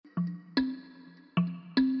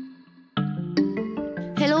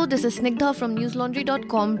Hello, this is Snigdha from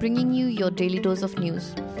newslaundry.com bringing you your daily dose of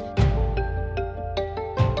news.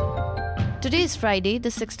 Today is Friday, the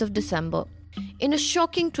 6th of December. In a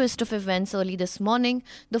shocking twist of events early this morning,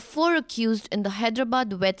 the 4 accused in the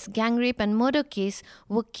Hyderabad Vets gang rape and murder case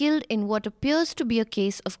were killed in what appears to be a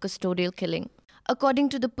case of custodial killing. According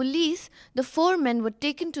to the police, the 4 men were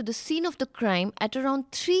taken to the scene of the crime at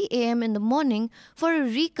around 3 a.m. in the morning for a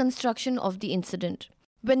reconstruction of the incident.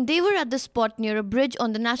 When they were at the spot near a bridge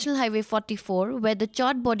on the National Highway 44, where the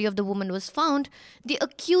charred body of the woman was found, the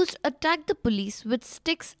accused attacked the police with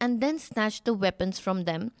sticks and then snatched the weapons from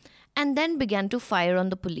them, and then began to fire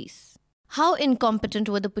on the police. How incompetent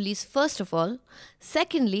were the police, first of all?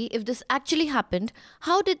 Secondly, if this actually happened,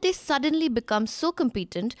 how did they suddenly become so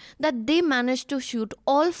competent that they managed to shoot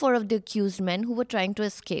all 4 of the accused men who were trying to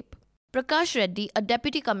escape? Prakash Reddy, a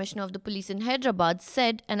deputy commissioner of the police in Hyderabad,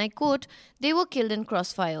 said, and I quote, "They were killed in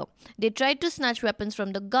crossfire. They tried to snatch weapons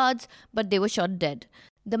from the guards, but they were shot dead.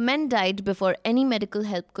 The men died before any medical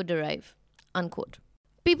help could arrive." Unquote.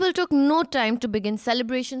 People took no time to begin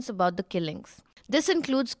celebrations about the killings. This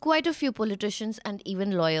includes quite a few politicians and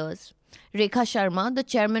even lawyers. Rekha Sharma, the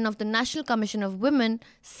chairman of the National Commission of Women,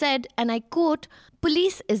 said, and I quote,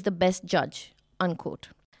 "Police is the best judge." Unquote.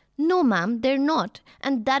 No, ma'am, they're not,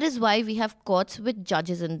 and that is why we have courts with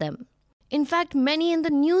judges in them. In fact, many in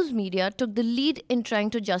the news media took the lead in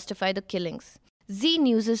trying to justify the killings. Zee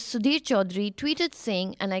News' Sudhir Chaudhary tweeted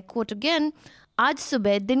saying, and I quote again, "आज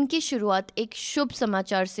सुबह दिन की शुरुआत एक शुभ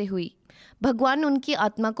समाचार से हुई. भगवान उनकी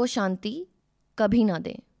आत्मा को शांति कभी ना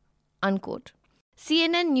दे." Unquote.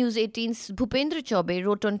 CNN News 18's Bhupendra Chaube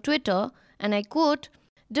wrote on Twitter, and I quote,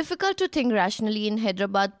 "Difficult to think rationally in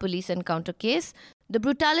Hyderabad police encounter case. The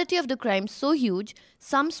brutality of the crime so huge,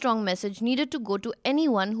 some strong message needed to go to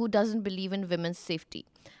anyone who doesn't believe in women's safety.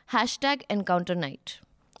 Hashtag encounter night."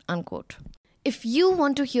 Unquote. If you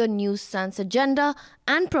want to hear news sans agenda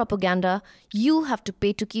and propaganda, you have to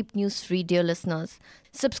pay to keep news free, dear listeners.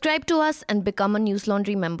 Subscribe to us and become a News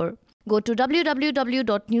Laundry member. Go to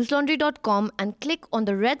www.newslaundry.com and click on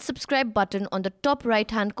the red subscribe button on the top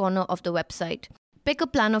right-hand corner of the website. Pick a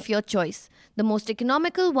plan of your choice. The most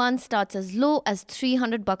economical one starts as low as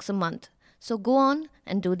 $300 a month. So go on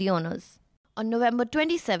and do the honors. On November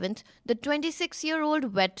 27th, the 26-year-old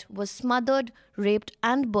vet was smothered, raped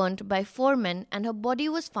and burnt by 4 men, and her body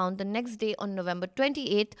was found the next day on November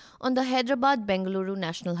 28th on the Hyderabad-Bengaluru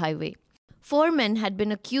National Highway. 4 men had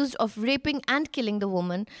been accused of raping and killing the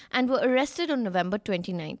woman and were arrested on November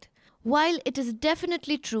 29th. While it is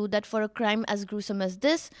definitely true that for a crime as gruesome as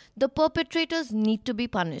this, the perpetrators need to be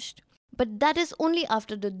punished. But that is only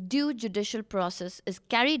after the due judicial process is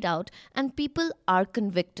carried out and people are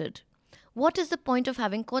convicted. What is the point of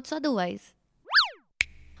having courts otherwise?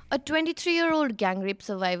 A 23-year-old gang rape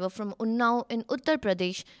survivor from Unnao in Uttar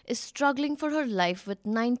Pradesh is struggling for her life with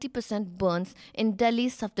 90% burns in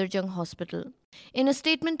Delhi's Safdarjung Hospital. In a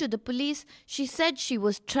statement to the police, she said she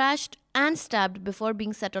was trashed and stabbed before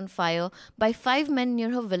being set on fire by 5 men near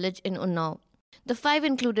her village in Unnao. The 5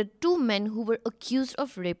 included 2 men who were accused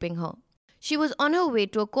of raping her. She was on her way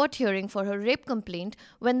to a court hearing for her rape complaint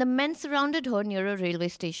when the men surrounded her near a railway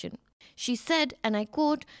station. She said, and I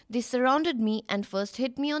quote, "They surrounded me and first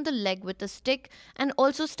hit me on the leg with a stick and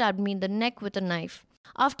also stabbed me in the neck with a knife.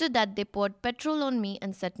 After that, they poured petrol on me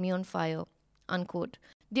and set me on fire." Unquote.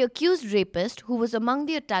 The accused rapist, who was among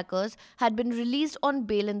the attackers, had been released on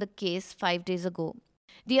bail in the case 5 days ago.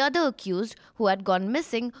 The other accused, who had gone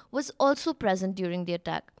missing, was also present during the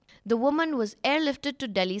attack. The woman was airlifted to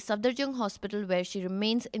Delhi's Safdarjung Hospital, where she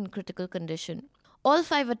remains in critical condition. All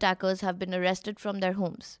 5 attackers have been arrested from their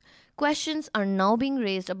homes. Questions are now being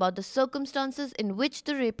raised about the circumstances in which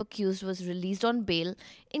the rape accused was released on bail,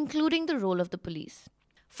 including the role of the police.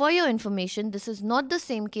 For your information, this is not the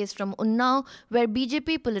same case from Unnao, where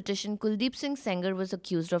BJP politician Kuldeep Singh Sengar was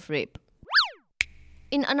accused of rape.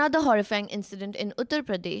 In another horrifying incident in Uttar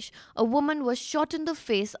Pradesh, a woman was shot in the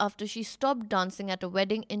face after she stopped dancing at a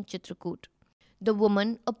wedding in Chitrakoot. The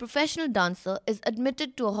woman, a professional dancer, is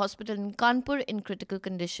admitted to a hospital in Kanpur in critical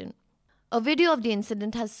condition. A video of the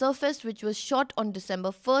incident has surfaced, which was shot on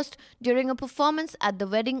December 1st during a performance at the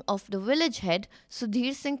wedding of the village head,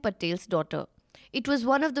 Sudhir Singh Patel's daughter. It was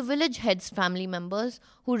one of the village head's family members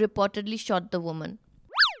who reportedly shot the woman.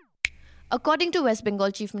 According to West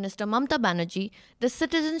Bengal Chief Minister Mamata Banerjee, the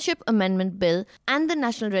Citizenship Amendment Bill and the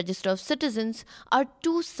National Register of Citizens are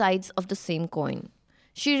 2 sides of the same coin.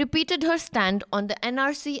 She repeated her stand on the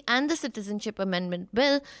NRC and the Citizenship Amendment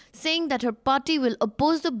Bill, saying that her party will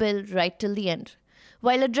oppose the bill right till the end.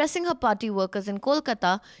 While addressing her party workers in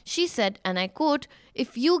Kolkata, she said, and I quote,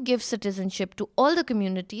 "If you give citizenship to all the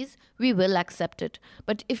communities, we will accept it.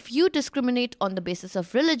 But if you discriminate on the basis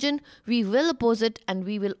of religion, we will oppose it and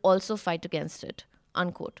we will also fight against it."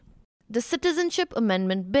 Unquote. The Citizenship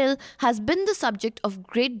Amendment Bill has been the subject of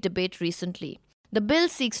great debate recently. The bill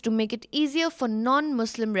seeks to make it easier for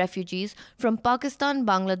non-Muslim refugees from Pakistan,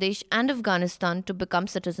 Bangladesh, and Afghanistan to become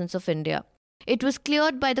citizens of India. It was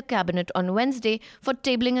cleared by the cabinet on Wednesday for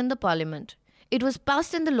tabling in the parliament. It was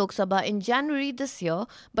passed in the Lok Sabha in January this year,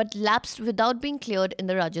 but lapsed without being cleared in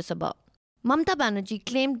the Rajya Sabha. Mamata Banerjee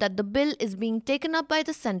claimed that the bill is being taken up by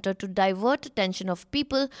the centre to divert attention of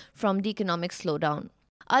people from the economic slowdown.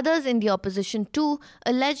 Others in the opposition too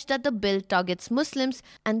alleged that the bill targets Muslims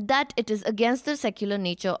and that it is against the secular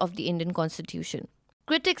nature of the Indian constitution.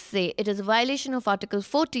 Critics say it is a violation of Article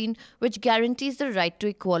 14, which guarantees the right to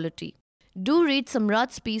equality. Do read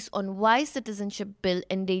Samrat's piece on why citizenship bill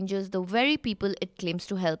endangers the very people it claims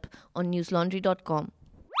to help on newslaundry.com.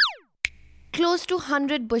 Close to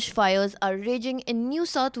 100 bushfires are raging in New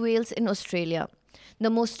South Wales in Australia. The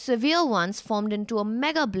most severe ones formed into a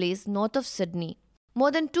mega blaze north of Sydney. More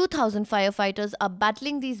than 2,000 firefighters are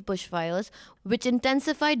battling these bushfires, which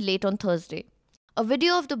intensified late on Thursday. A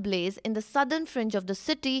video of the blaze in the southern fringe of the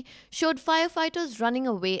city showed firefighters running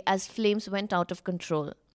away as flames went out of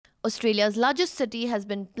control. Australia's largest city has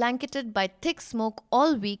been blanketed by thick smoke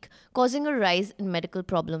all week, causing a rise in medical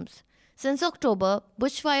problems. Since October,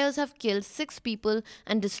 bushfires have killed 6 people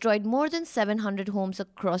and destroyed more than 700 homes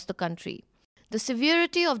across the country. The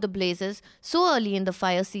severity of the blazes so early in the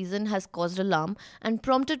fire season has caused alarm and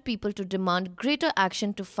prompted people to demand greater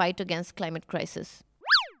action to fight against climate crisis.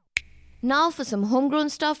 Now for some homegrown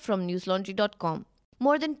stuff from newslaundry.com.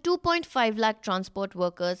 More than 2.5 lakh transport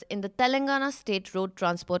workers in the Telangana State Road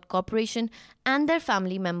Transport Corporation and their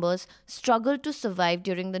family members struggled to survive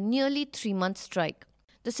during the nearly 3-month strike.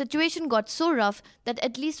 The situation got so rough that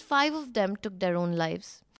at least 5 of them took their own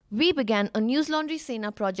lives. We began a News Laundry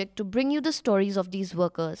Sena project to bring you the stories of these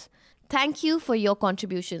workers. Thank you for your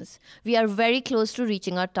contributions. We are very close to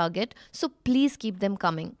reaching our target, so please keep them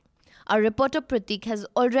coming. Our reporter Pratik has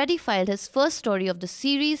already filed his first story of the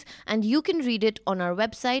series, and you can read it on our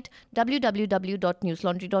website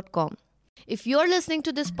www.newslaundry.com. If you're listening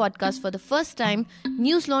to this podcast for the first time,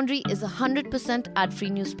 News Laundry is a 100% ad-free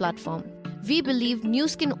news platform. We believe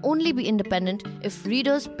news can only be independent if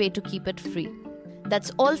readers pay to keep it free.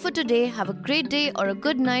 That's all for today. Have a great day or a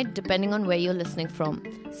good night, depending on where you're listening from.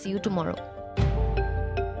 See you tomorrow.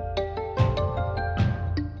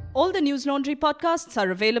 All the News Laundry podcasts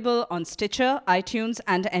are available on Stitcher, iTunes,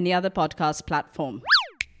 and any other podcast platform.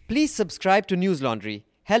 Please subscribe to News Laundry.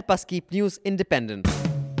 Help us keep news independent.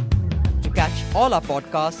 To catch all our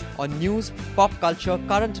podcasts on news, pop culture,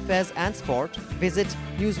 current affairs, and sport, visit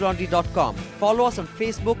newslaundry.com. Follow us on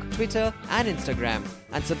Facebook, Twitter, and Instagram,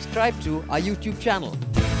 and subscribe to our YouTube channel.